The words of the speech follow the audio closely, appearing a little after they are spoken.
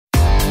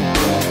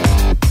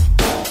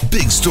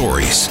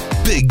stories,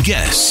 big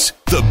guests,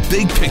 the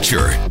big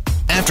picture.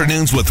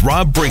 Afternoons with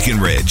Rob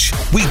Breckenridge.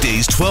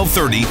 Weekdays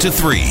 1230 to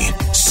 3,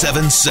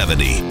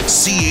 770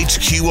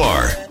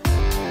 CHQR.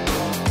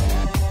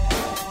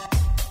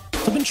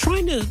 I've been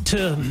trying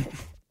to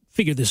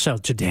figure this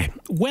out today.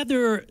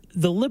 Whether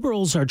the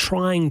Liberals are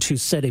trying to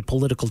set a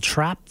political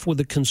trap for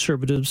the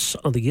Conservatives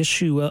on the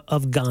issue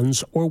of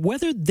guns, or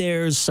whether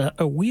there's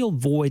a real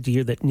void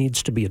here that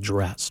needs to be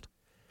addressed.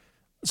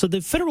 So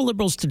the federal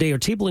Liberals today are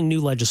tabling new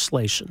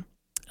legislation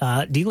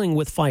dealing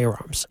with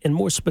firearms, and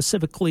more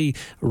specifically,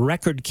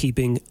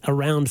 record-keeping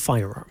around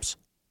firearms.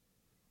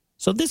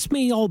 So this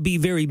may all be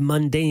very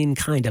mundane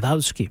kind of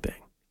housekeeping.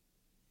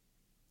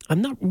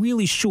 I'm not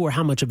really sure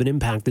how much of an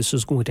impact this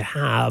is going to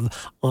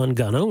have on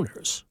gun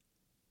owners.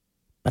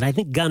 But I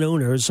think gun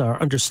owners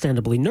are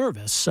understandably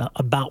nervous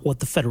about what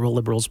the federal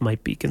Liberals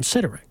might be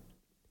considering.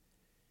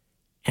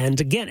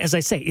 And again, as I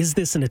say, is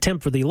this an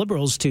attempt for the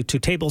Liberals to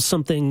table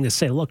something to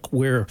say, look,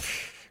 we're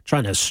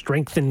trying to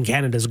strengthen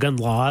Canada's gun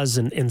laws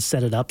and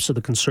set it up so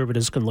the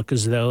Conservatives can look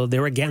as though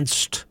they're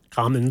against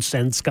common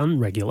sense gun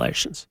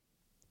regulations?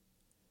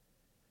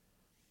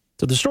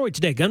 So the story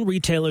today, gun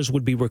retailers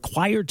would be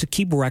required to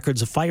keep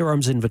records of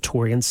firearms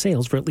inventory and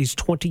sales for at least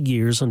 20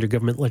 years under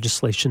government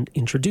legislation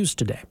introduced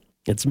today.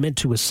 It's meant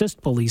to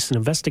assist police in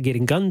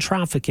investigating gun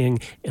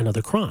trafficking and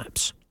other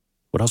crimes.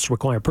 It would also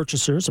require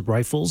purchasers of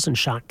rifles and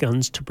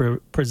shotguns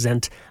to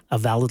present a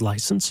valid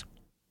license.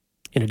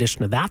 In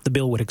addition to that, the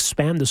bill would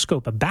expand the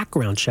scope of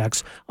background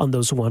checks on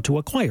those who want to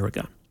acquire a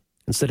gun.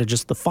 Instead of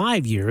just the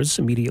 5 years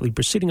immediately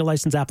preceding a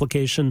license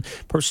application,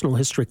 personal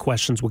history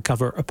questions would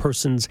cover a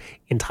person's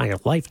entire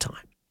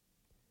lifetime.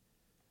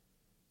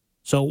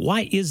 So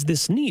why is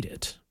this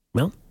needed?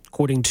 Well,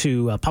 according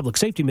to Public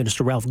Safety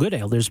Minister Ralph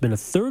Goodale, there's been a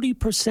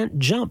 30%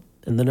 jump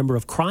in the number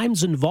of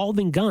crimes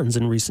involving guns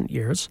in recent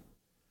years.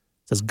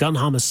 It says gun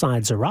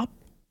homicides are up,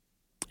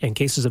 and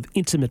cases of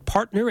intimate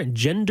partner and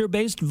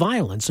gender-based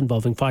violence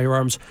involving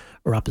firearms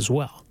are up as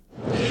well.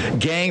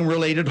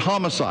 Gang-related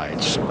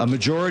homicides, a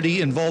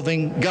majority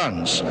involving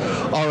guns,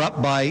 are up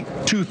by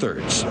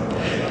 2/3.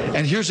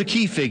 And here's a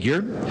key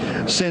figure.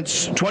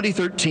 Since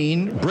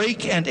 2013,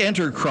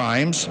 break-and-enter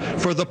crimes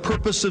for the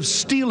purpose of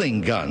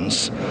stealing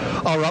guns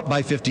are up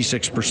by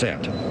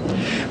 56%.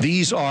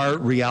 These are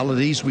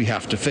realities we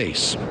have to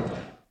face.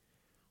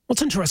 Well,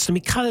 it's interesting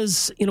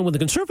because, when the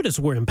Conservatives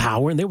were in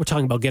power and they were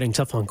talking about getting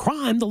tough on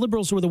crime, the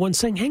Liberals were the ones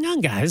saying, hang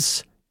on,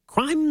 guys,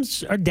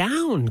 crimes are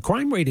down,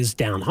 crime rate is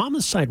down,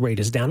 homicide rate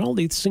is down, all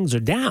these things are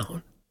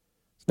down.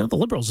 Now the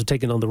Liberals are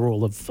taking on the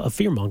role of a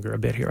fearmonger a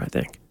bit here, I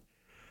think.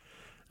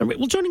 All right,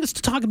 well, joining us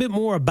to talk a bit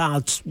more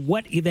about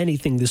what, if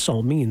anything, this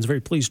all means,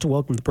 very pleased to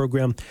welcome to the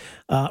program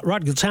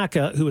Rod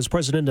Giltaca, who is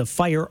president of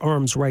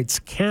Firearms Rights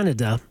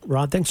Canada.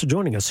 Rod, thanks for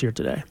joining us here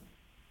today.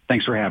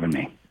 Thanks for having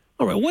me.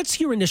 All right, what's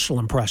your initial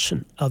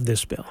impression of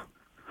this bill?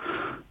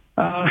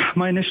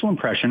 My initial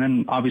impression,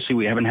 and obviously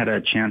we haven't had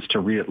a chance to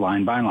read it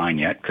line by line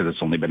yet because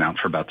it's only been out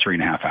for about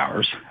 3.5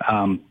 hours,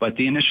 but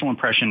the initial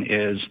impression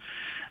is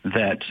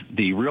that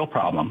the real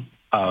problem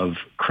of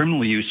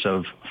criminal use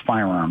of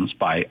firearms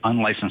by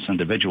unlicensed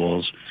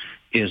individuals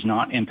is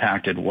not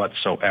impacted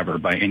whatsoever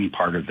by any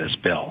part of this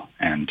bill.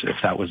 And if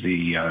that was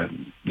the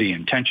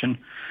intention,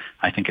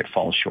 I think it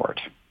falls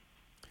short.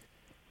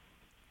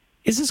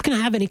 Is this going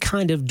to have any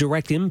kind of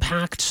direct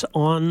impact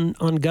on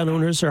gun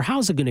owners, or how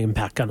is it going to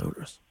impact gun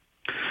owners?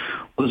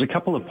 Well, there's a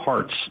couple of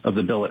parts of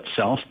the bill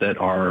itself that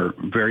are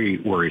very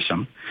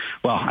worrisome.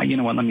 Well, you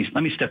know what? Let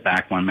me step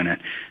back 1 minute.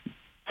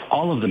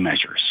 All of the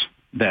measures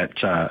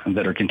that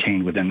are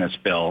contained within this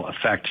bill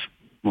affect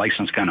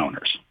licensed gun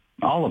owners,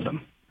 all of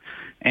them.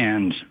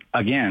 And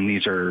again,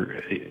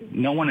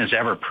 no one has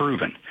ever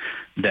proven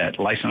that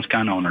licensed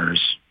gun owners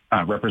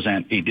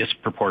represent a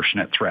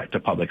disproportionate threat to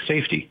public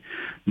safety.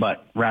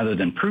 But rather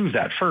than prove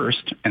that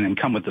first and then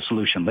come with the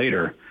solution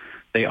later,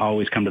 they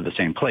always come to the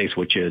same place,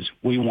 which is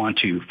we want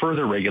to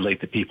further regulate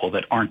the people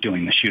that aren't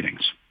doing the shootings.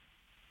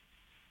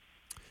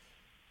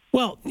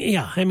 Well,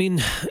 yeah, I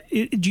mean,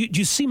 do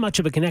you see much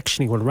of a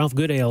connection here when Ralph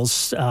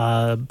Goodale's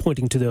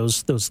pointing to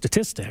those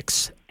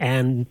statistics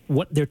and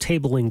what they're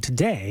tabling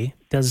today?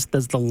 Does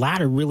the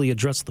latter really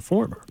address the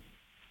former?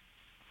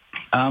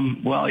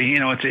 Well,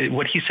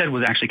 what he said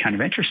was actually kind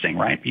of interesting,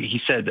 right? He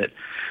said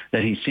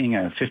that he's seeing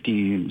a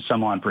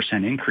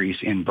 50-some-odd% increase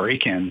in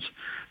break-ins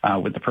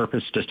with the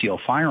purpose to steal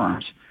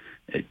firearms.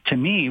 To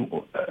me,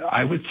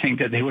 I would think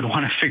that they would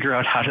want to figure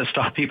out how to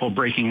stop people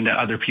breaking into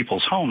other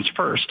people's homes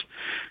first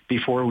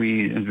before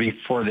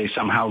they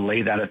somehow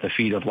lay that at the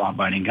feet of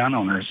law-abiding gun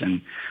owners.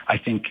 And I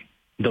think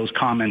those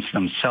comments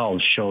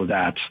themselves show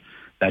that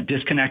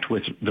disconnect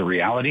with the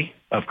reality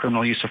of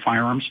criminal use of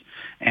firearms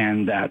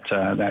and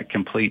that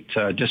complete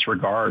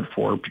disregard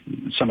for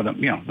some of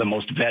the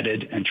most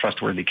vetted and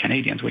trustworthy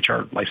Canadians, which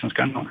are licensed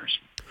gun owners.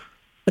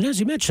 But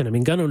as you mentioned, I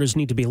mean, gun owners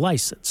need to be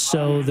licensed.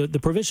 So the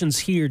provisions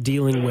here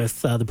dealing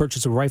with the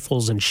purchase of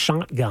rifles and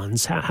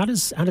shotguns, how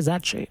does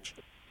that change?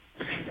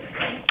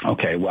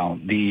 Okay, well,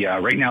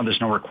 right now there's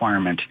no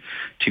requirement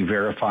to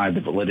verify the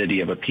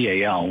validity of a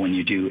PAL when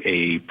you do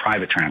a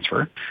private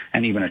transfer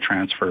and even a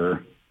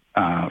transfer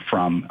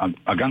from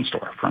a gun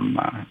store,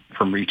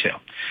 from retail.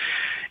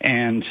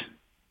 And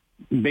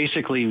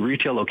basically,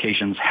 retail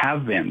locations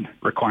have been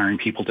requiring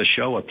people to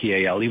show a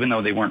PAL, even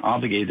though they weren't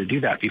obligated to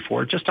do that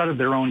before, just out of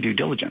their own due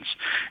diligence.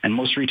 And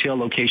most retail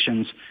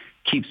locations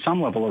keep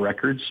some level of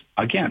records,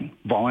 again,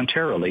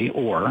 voluntarily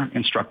or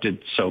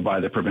instructed so by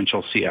the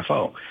provincial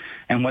CFO.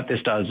 And what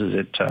this does is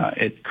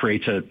it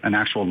creates an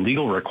actual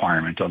legal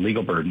requirement, a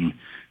legal burden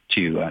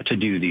to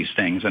do these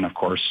things. And of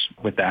course,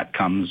 with that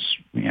comes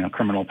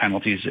criminal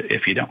penalties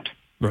if you don't.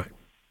 Right.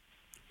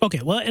 Okay,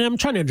 well, and I'm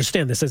trying to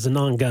understand this as a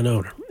non-gun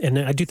owner, and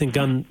I do think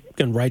gun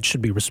rights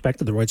should be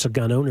respected. The rights of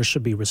gun owners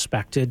should be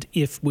respected.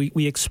 If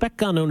we expect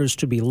gun owners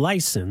to be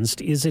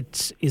licensed, is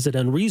it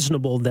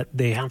unreasonable that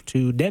they have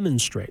to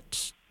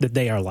demonstrate that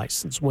they are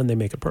licensed when they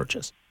make a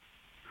purchase?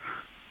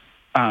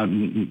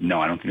 No,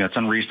 I don't think that's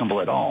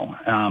unreasonable at all.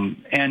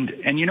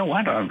 And you know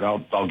what?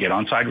 I'll get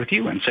on side with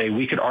you and say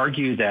we could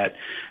argue that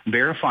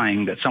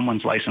verifying that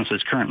someone's license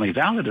is currently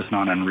valid is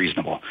not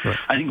unreasonable. Right.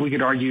 I think we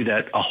could argue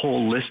that a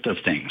whole list of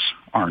things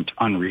aren't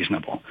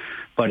unreasonable.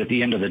 But at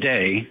the end of the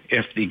day,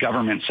 if the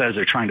government says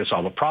they're trying to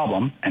solve a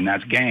problem, and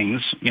that's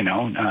gangs,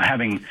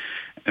 having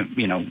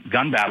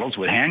gun battles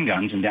with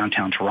handguns in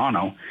downtown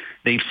Toronto,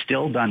 they've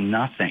still done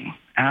nothing,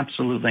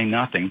 absolutely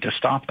nothing to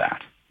stop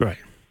that. Right.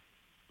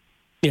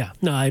 Yeah,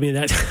 no, I mean,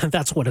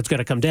 that's what it's going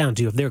to come down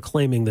to. If they're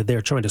claiming that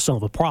they're trying to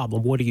solve a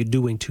problem, what are you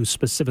doing to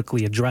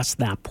specifically address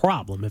that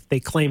problem? If they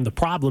claim the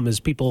problem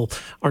is people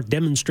aren't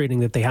demonstrating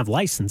that they have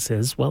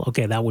licenses, well,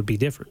 okay, that would be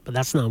different. But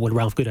that's not what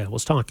Ralph Goodale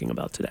was talking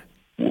about today.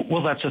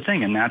 Well, that's the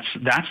thing, and that's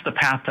the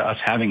path to us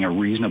having a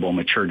reasonable,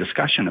 mature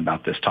discussion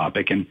about this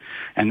topic.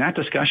 And that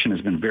discussion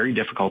has been very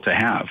difficult to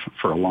have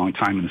for a long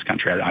time in this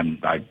country.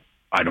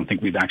 I don't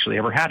think we've actually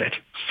ever had it.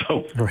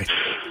 So right.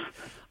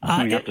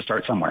 We have to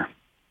start somewhere.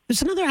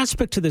 There's another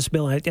aspect to this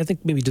bill I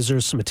think maybe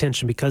deserves some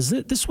attention because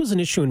this was an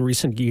issue in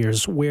recent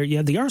years where you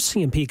had the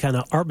RCMP kind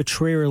of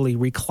arbitrarily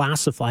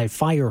reclassify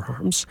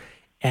firearms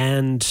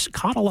and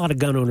caught a lot of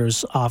gun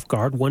owners off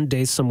guard. One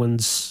day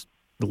someone's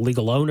the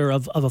legal owner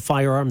of a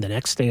firearm. The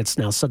next day it's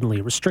now suddenly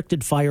a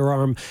restricted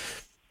firearm.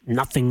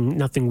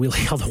 Nothing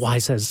really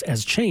otherwise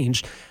has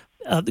changed.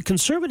 The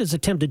Conservatives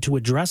attempted to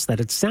address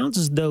that. It sounds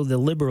as though the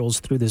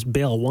Liberals through this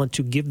bill want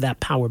to give that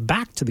power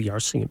back to the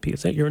RCMP.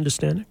 Is that your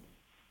understanding?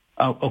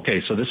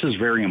 Okay, so this is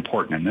very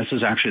important, and this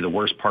is actually the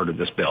worst part of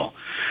this bill.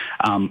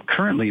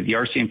 Currently, the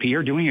RCMP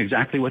are doing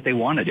exactly what they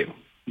want to do.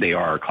 They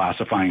are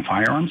classifying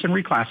firearms and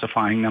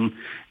reclassifying them,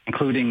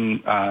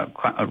 including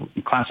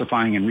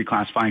classifying and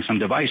reclassifying some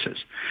devices.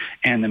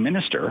 And the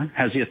minister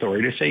has the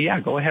authority to say, yeah,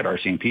 go ahead,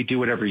 RCMP, do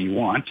whatever you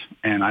want,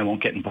 and I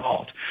won't get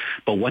involved.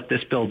 But what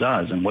this bill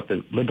does and what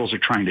the Liberals are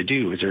trying to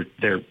do is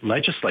they're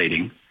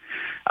legislating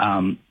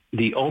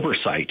the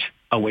oversight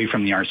away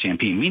from the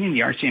RCMP, meaning the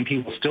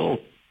RCMP will still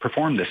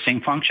perform the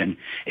same function,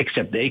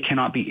 except they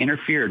cannot be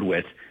interfered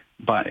with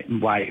by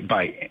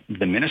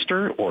the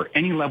minister or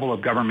any level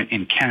of government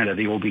in Canada.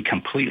 They will be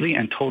completely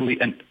and totally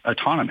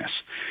autonomous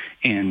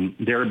in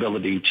their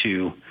ability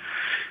to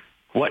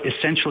what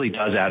essentially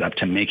does add up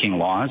to making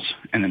laws.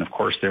 And then, of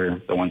course, they're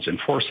the ones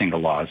enforcing the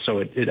laws. So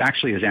it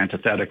actually is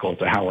antithetical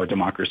to how our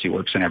democracy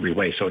works in every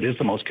way. So it is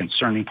the most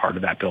concerning part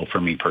of that bill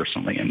for me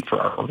personally and for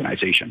our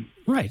organization.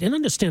 Right, and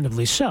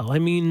understandably so. I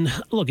mean,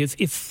 look,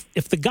 if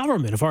the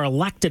government, if our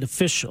elected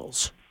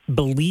officials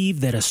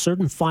believe that a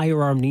certain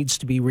firearm needs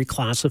to be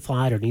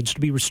reclassified or needs to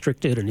be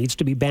restricted or needs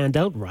to be banned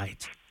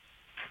outright,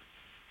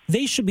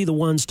 they should be the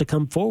ones to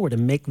come forward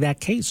and make that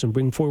case and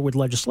bring forward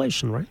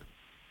legislation, right?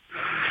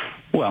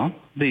 Well,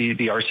 the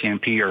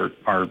RCMP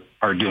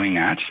are doing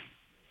that,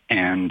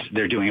 and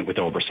they're doing it with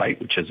oversight,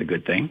 which is a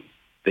good thing.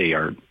 They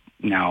are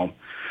now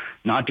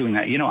not doing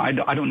that.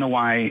 I don't know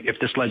why, if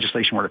this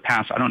legislation were to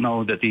pass, I don't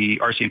know that the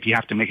RCMP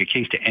have to make a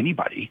case to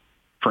anybody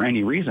for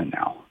any reason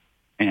now.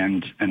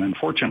 And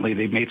unfortunately,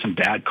 they've made some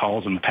bad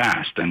calls in the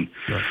past, and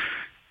right.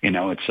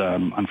 It's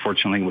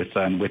unfortunately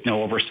with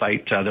no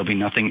oversight, there'll be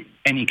nothing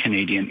any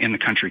Canadian in the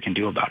country can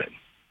do about it.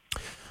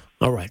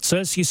 All right. So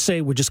as you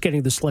say, we're just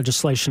getting this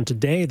legislation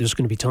today. There's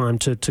going to be time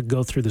to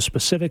go through the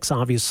specifics.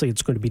 Obviously,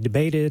 it's going to be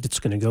debated. It's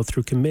going to go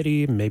through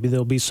committee. Maybe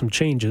there'll be some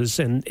changes.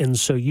 And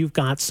so you've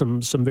got some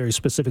very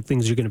specific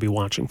things you're going to be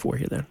watching for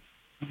here then.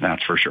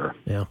 That's for sure.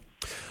 Yeah.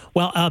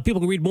 Well,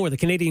 people can read more. The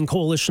Canadian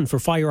Coalition for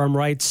Firearm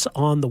Rights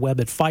on the web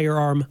at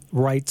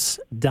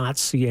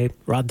firearmrights.ca.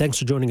 Rod, thanks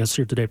for joining us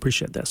here today.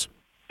 Appreciate this.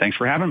 Thanks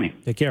for having me.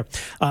 Take care.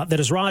 That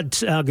is Rod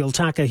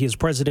Giltaca. He is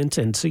president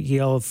and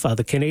CEO of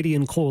the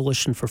Canadian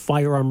Coalition for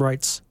Firearm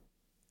Rights.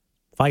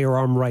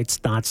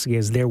 Firearmrights.ca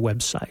is their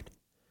website.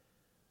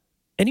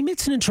 And he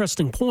makes an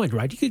interesting point,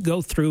 right? You could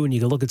go through and you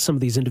could look at some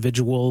of these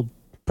individual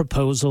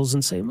proposals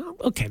and say, well,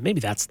 okay, maybe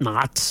that's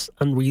not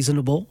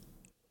unreasonable.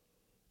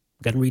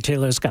 Gun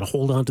retailers got to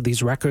hold on to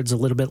these records a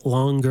little bit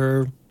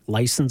longer.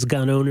 licensed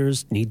gun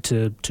owners need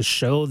to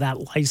show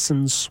that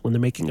license when they're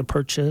making a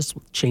purchase,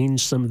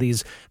 change some of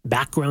these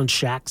background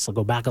checks. They'll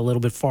go back a little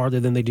bit farther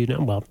than they do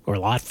now, well, or a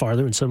lot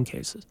farther in some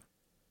cases.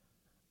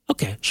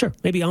 Okay, sure.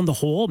 Maybe on the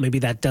whole, maybe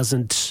that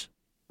doesn't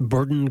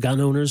burden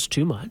gun owners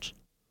too much.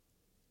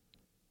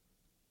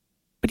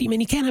 But I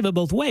mean, you can't have it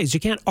both ways. You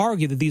can't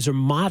argue that these are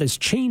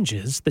modest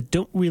changes that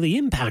don't really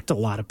impact a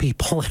lot of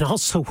people. And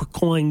also we're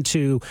going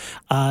to,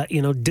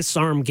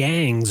 disarm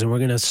gangs and we're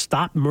going to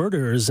stop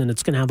murders and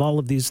it's going to have all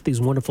of these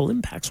wonderful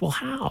impacts. Well,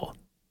 how?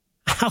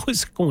 How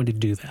is it going to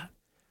do that?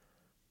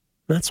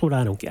 That's what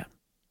I don't get.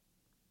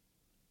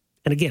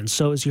 And again,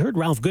 so as you heard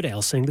Ralph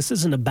Goodale saying, this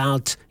isn't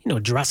about,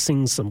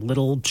 addressing some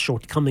little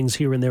shortcomings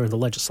here and there in the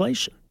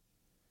legislation.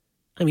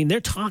 I mean,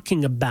 they're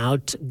talking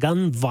about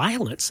gun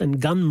violence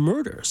and gun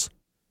murders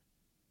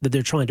that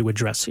they're trying to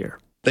address here.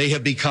 They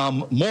have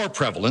become more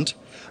prevalent,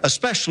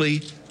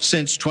 especially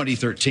since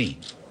 2013.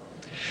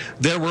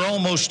 There were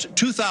almost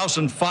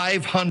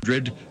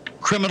 2,500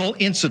 criminal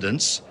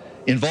incidents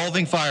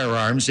involving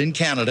firearms in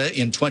Canada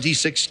in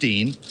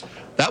 2016.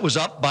 That was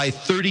up by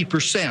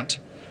 30%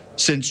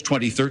 since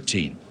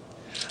 2013.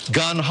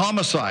 Gun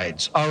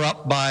homicides are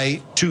up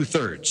by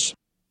 2/3.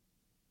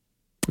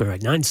 All right,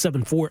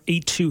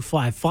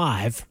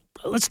 974-8255.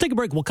 Let's take a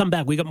break. We'll come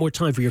back. We got more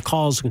time for your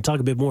calls. We can talk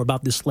a bit more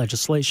about this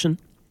legislation.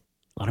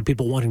 A lot of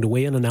people wanting to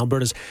weigh in on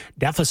Alberta's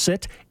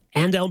deficit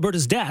and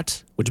Alberta's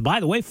debt, which, by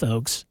the way,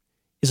 folks,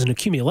 is an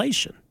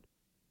accumulation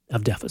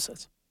of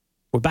deficits.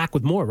 We're back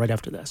with more right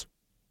after this.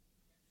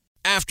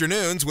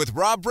 Afternoons with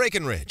Rob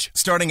Breckenridge,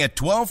 starting at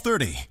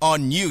 12:30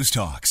 on News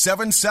Talk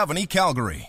 770 Calgary.